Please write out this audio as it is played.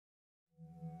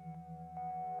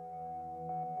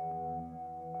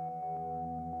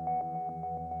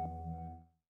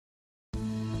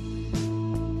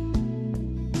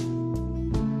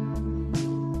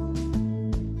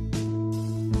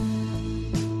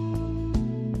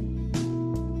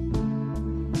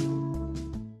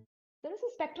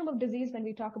of disease when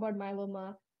we talk about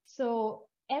myeloma. So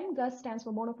MGUS stands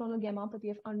for monoclonal gammopathy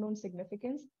of unknown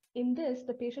significance. In this,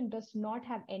 the patient does not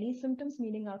have any symptoms,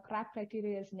 meaning our CRAP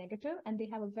criteria is negative, and they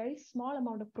have a very small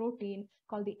amount of protein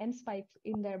called the M spike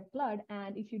in their blood.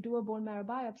 And if you do a bone marrow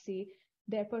biopsy,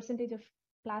 their percentage of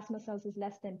plasma cells is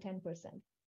less than 10%.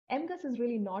 MGUS is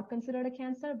really not considered a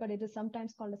cancer, but it is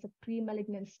sometimes called as a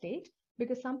pre-malignant state,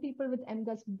 because some people with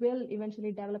MGUS will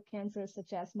eventually develop cancers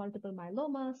such as multiple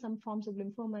myeloma, some forms of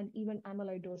lymphoma, and even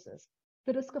amyloidosis.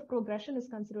 The risk of progression is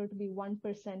considered to be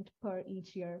 1% per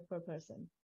each year per person.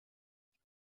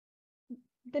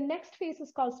 The next phase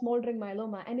is called smoldering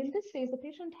myeloma. And in this phase, the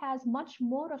patient has much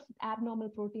more of abnormal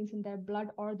proteins in their blood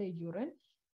or their urine.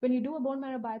 When you do a bone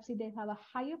marrow biopsy, they have a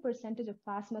higher percentage of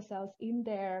plasma cells in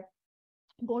their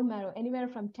bone marrow, anywhere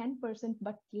from 10%,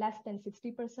 but less than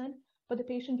 60%. But the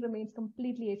patient remains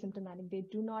completely asymptomatic. They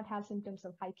do not have symptoms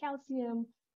of high calcium,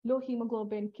 low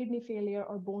hemoglobin, kidney failure,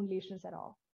 or bone lesions at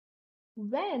all.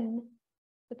 When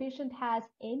the patient has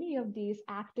any of these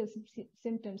active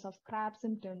symptoms of CRAB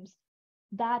symptoms,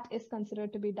 that is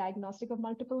considered to be diagnostic of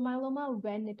multiple myeloma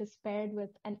when it is paired with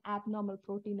an abnormal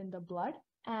protein in the blood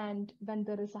and when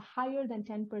there is a higher than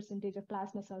 10% of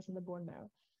plasma cells in the bone marrow.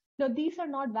 Now, these are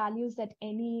not values that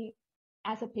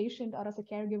as a patient or as a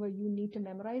caregiver, you need to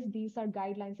memorize. These are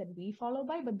guidelines that we follow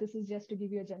by, but this is just to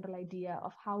give you a general idea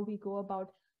of how we go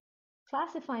about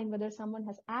classifying whether someone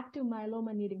has active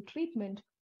myeloma needing treatment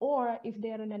or if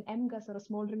they are in an MGUS or a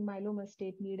smoldering myeloma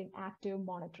state needing active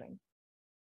monitoring.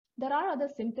 There are other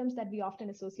symptoms that we often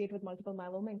associate with multiple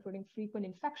myeloma, including frequent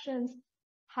infections,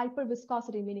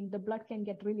 hyperviscosity, meaning the blood can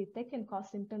get really thick and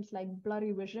cause symptoms like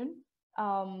blurry vision,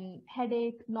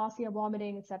 headache, nausea,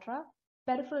 vomiting, etc.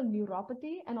 Peripheral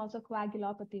neuropathy, and also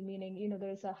coagulopathy, meaning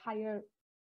there's a higher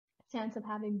chance of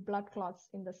having blood clots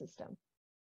in the system.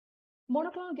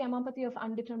 Monoclonal gammopathy of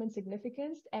undetermined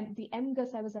significance, and the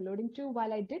MGUS I was alluding to,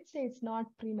 while I did say it's not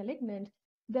pre-malignant,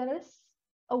 there is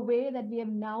a way that we are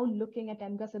now looking at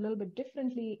MGUS a little bit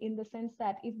differently, in the sense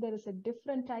that if there is a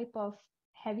different type of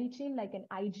heavy chain, like an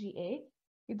IgA,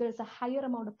 if there's a higher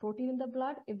amount of protein in the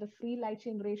blood, if the free light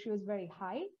chain ratio is very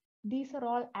high, these are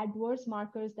all adverse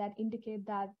markers that indicate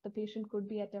that the patient could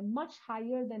be at a much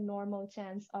higher than normal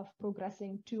chance of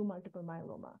progressing to multiple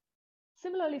myeloma.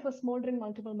 Similarly, for smoldering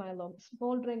multiple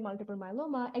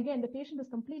myeloma, again, the patient is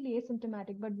completely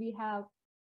asymptomatic, but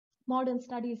modern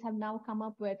studies have now come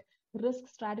up with risk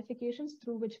stratifications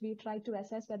through which we try to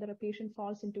assess whether a patient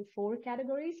falls into 4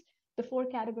 categories. The 4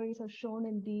 categories are shown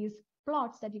in these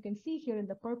plots that you can see here in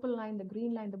the purple line, the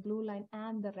green line, the blue line,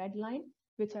 and the red line,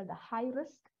 which are the high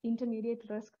risk, intermediate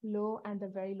risk, low, and the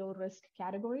very low risk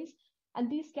categories.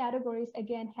 And these categories,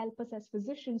 again, help us as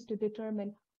physicians to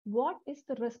determine what is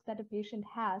the risk that a patient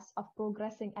has of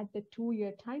progressing at the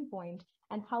 2-year time point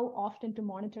and how often to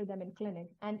monitor them in clinic.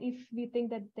 And if we think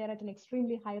that they're at an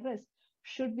extremely high risk,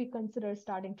 should we consider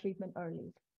starting treatment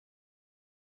early?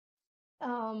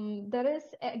 There is,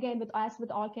 again, as with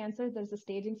all cancers, there's a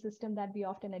staging system that we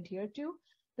often adhere to.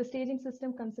 The staging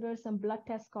system considers some blood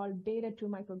tests called beta-2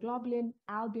 microglobulin,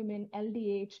 albumin,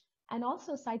 LDH, and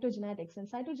also cytogenetics. And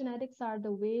cytogenetics are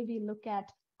the way we look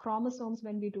at chromosomes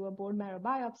when we do a bone marrow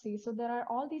biopsy. So there are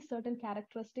all these certain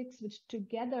characteristics which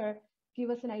together give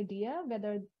us an idea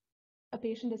whether a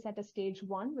patient is at a stage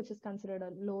 1, which is considered a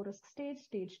low risk stage,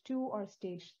 stage 2, or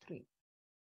stage 3.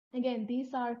 Again,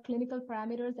 these are clinical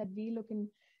parameters that we look in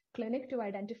clinic to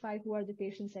identify who are the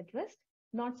patients at risk,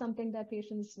 not something that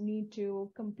patients need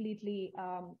to completely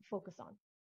focus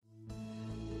on.